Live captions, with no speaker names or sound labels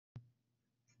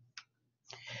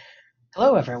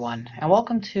Hello, everyone, and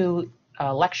welcome to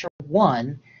Lecture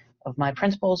 1 of my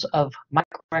Principles of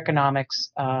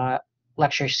Microeconomics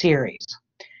lecture series.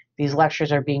 These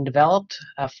lectures are being developed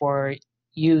for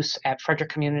use at Frederick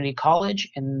Community College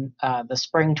in the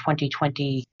spring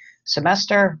 2020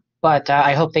 semester, but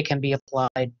I hope they can be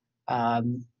applied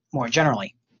more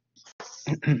generally.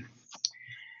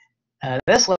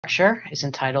 This lecture is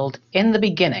entitled In the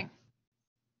Beginning.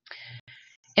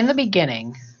 In the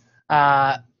beginning,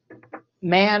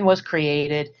 man was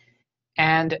created,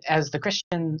 and as the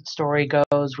Christian story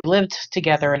goes, we lived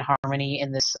together in harmony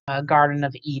in this Garden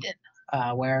of Eden,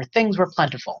 where things were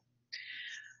plentiful.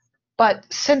 But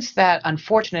since that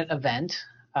unfortunate event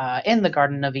in the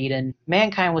Garden of Eden,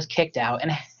 mankind was kicked out and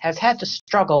has had to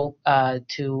struggle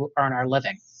to earn our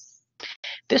living.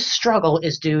 This struggle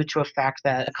is due to a fact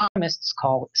that economists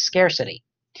call scarcity.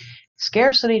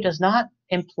 Scarcity does not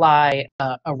imply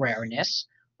a rareness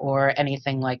or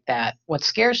anything like that. What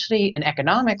scarcity in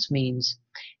economics means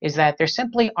is that there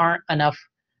simply aren't enough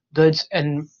goods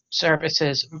and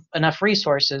services, enough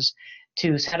resources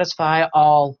to satisfy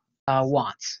all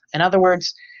wants. In other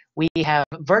words, we have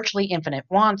virtually infinite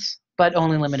wants, but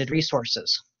only limited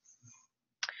resources.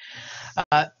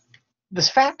 This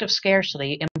fact of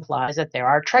scarcity implies that there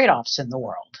are trade-offs in the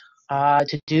world.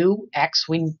 To do X,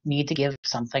 we need to give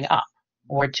something up.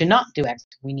 Or to not do X,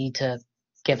 we need to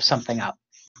give something up.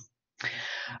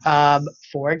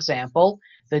 For example,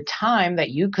 the time that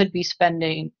you're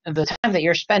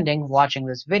spending watching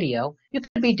this video, you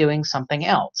could be doing something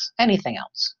else, anything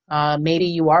else. Maybe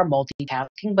you are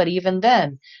multitasking, but even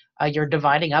then, you're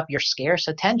dividing up your scarce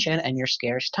attention and your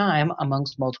scarce time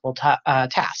amongst multiple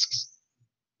tasks.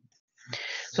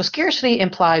 So scarcity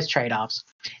implies trade-offs.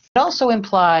 It also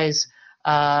implies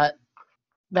that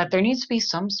there needs to be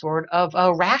some sort of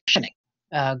rationing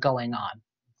going on.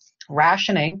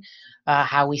 Rationing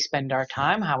how we spend our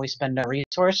time, how we spend our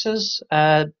resources,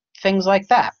 things like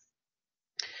that.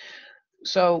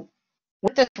 So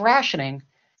with this rationing,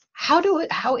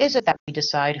 how is it that we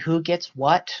decide who gets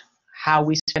what, how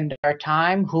we spend our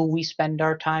time, who we spend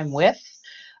our time with,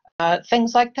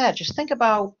 things like that? Just think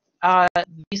about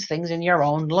these things in your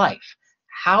own life.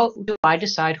 How do I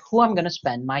decide who I'm going to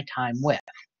spend my time with?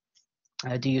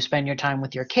 Do you spend your time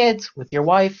with your kids, with your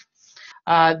wife?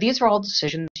 These are all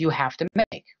decisions you have to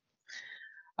make.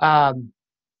 For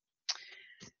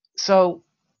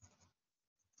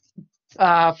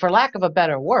lack of a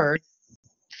better word,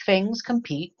 things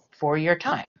compete for your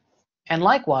time. And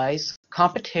likewise,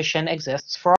 competition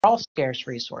exists for all scarce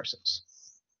resources.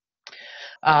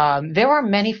 There are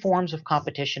many forms of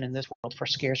competition in this world for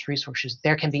scarce resources.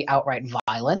 There can be outright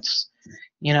violence.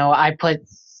 You know, I put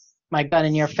my gun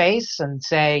in your face and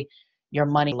say, your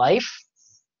money, life.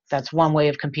 That's one way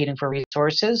of competing for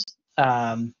resources.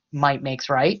 Might makes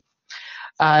right.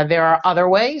 There are other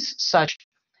ways, such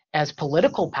as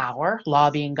political power,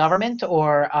 lobbying government,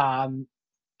 or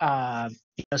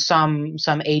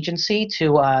some agency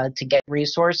to get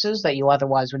resources that you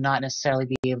otherwise would not necessarily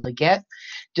be able to get.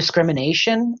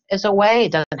 Discrimination is a way.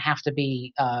 It doesn't have to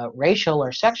be racial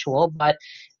or sexual, but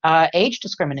age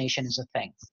discrimination is a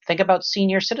thing. Think about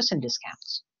senior citizen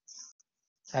discounts.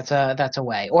 That's a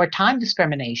way. Or time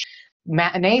discrimination.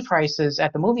 Matinee prices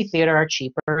at the movie theater are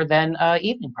cheaper than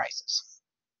evening prices.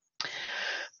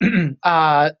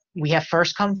 We have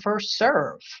first come, first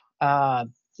serve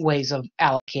ways of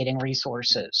allocating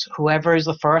resources. Whoever is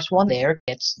the first one there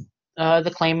gets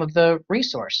the claim of the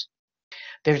resource.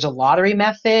 There's a lottery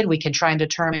method. We can try and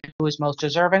determine who is most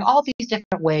deserving. All these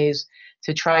different ways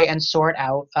to try and sort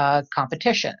out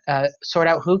competition, sort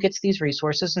out who gets these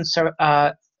resources, and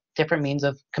different means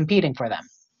of competing for them.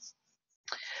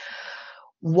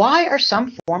 Why are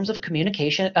some forms of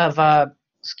communication of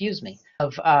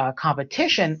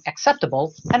competition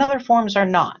acceptable and other forms are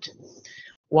not?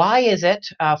 Why is it,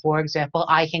 for example,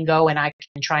 I can go and I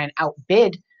can try and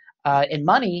outbid in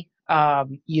money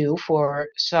you for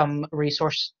some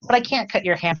resource, but I can't cut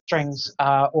your hamstrings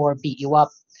or beat you up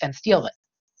and steal it?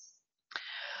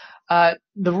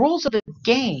 The rules of the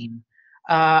game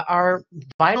are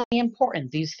vitally important.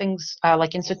 These things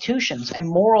like institutions and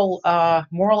moral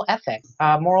ethic,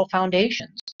 moral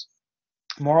foundations,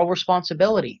 moral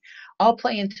responsibility, all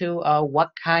play into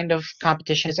what kind of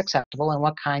competition is acceptable and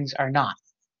what kinds are not.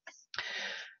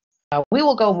 We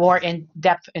will go more in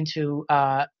depth into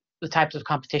the types of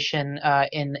competition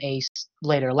in a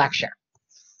later lecture.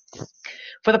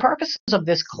 For the purposes of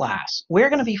this class, we're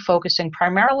going to be focusing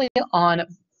primarily on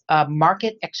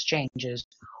market exchanges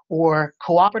or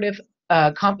competitive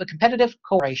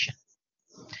cooperation.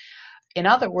 In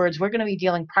other words, we're going to be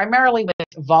dealing primarily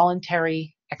with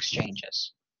voluntary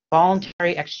exchanges.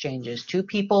 voluntary exchanges. Two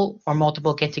people or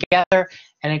multiple get together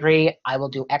and agree, I will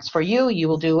do X for you, you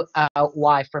will do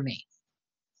Y for me.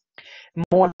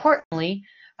 More importantly,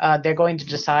 they're going to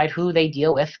decide who they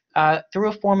deal with through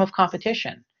a form of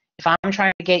competition. If I'm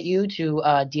trying to get you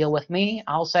to deal with me,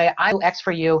 I'll say, I do X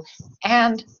for you,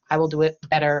 and I will do it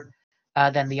better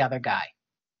than the other guy.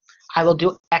 I will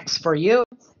do X for you.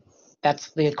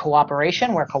 That's the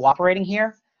cooperation. We're cooperating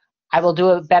here. I will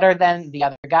do it better than the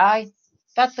other guy.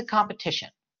 That's the competition.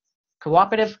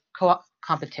 Cooperative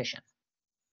competition.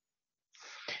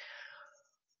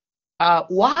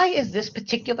 Why is this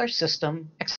particular system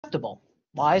acceptable?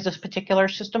 Why is this particular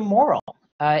system moral?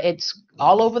 It's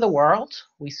all over the world.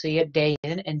 We see it day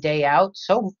in and day out,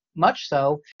 so much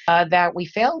so that we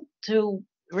fail to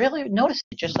really notice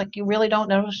it, just like you really don't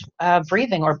notice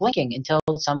breathing or blinking until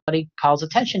somebody calls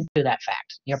attention to that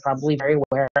fact. You're probably very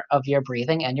aware of your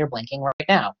breathing and your blinking right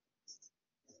now.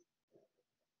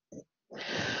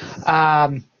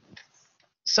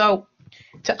 So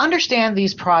to understand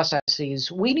these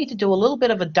processes, we need to do a little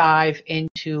bit of a dive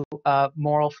into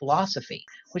moral philosophy,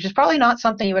 which is probably not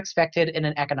something you expected in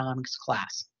an economics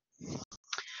class.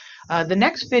 The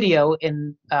next video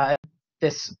in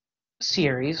this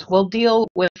series will deal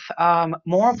with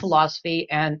moral philosophy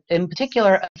and, in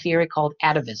particular, a theory called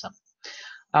atavism.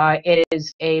 It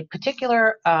is a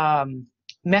particular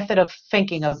method of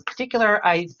thinking, a particular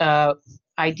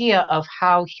idea of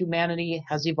how humanity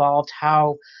has evolved,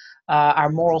 how our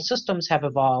moral systems have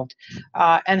evolved,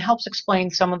 and helps explain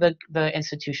some of the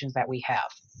institutions that we have.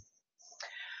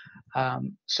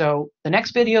 So the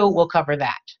next video will cover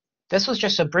that. This was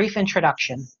just a brief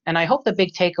introduction, and I hope the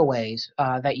big takeaways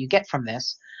that you get from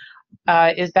this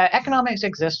is that economics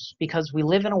exists because we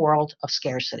live in a world of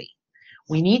scarcity.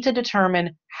 We need to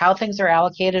determine how things are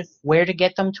allocated, where to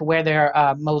get them to where they're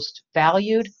most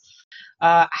valued.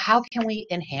 How can we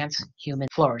enhance human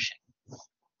flourishing?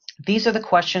 These are the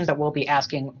questions that we'll be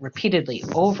asking repeatedly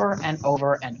over and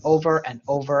over and over and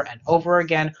over and over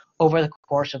again over the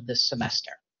course of this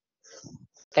semester.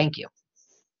 Thank you.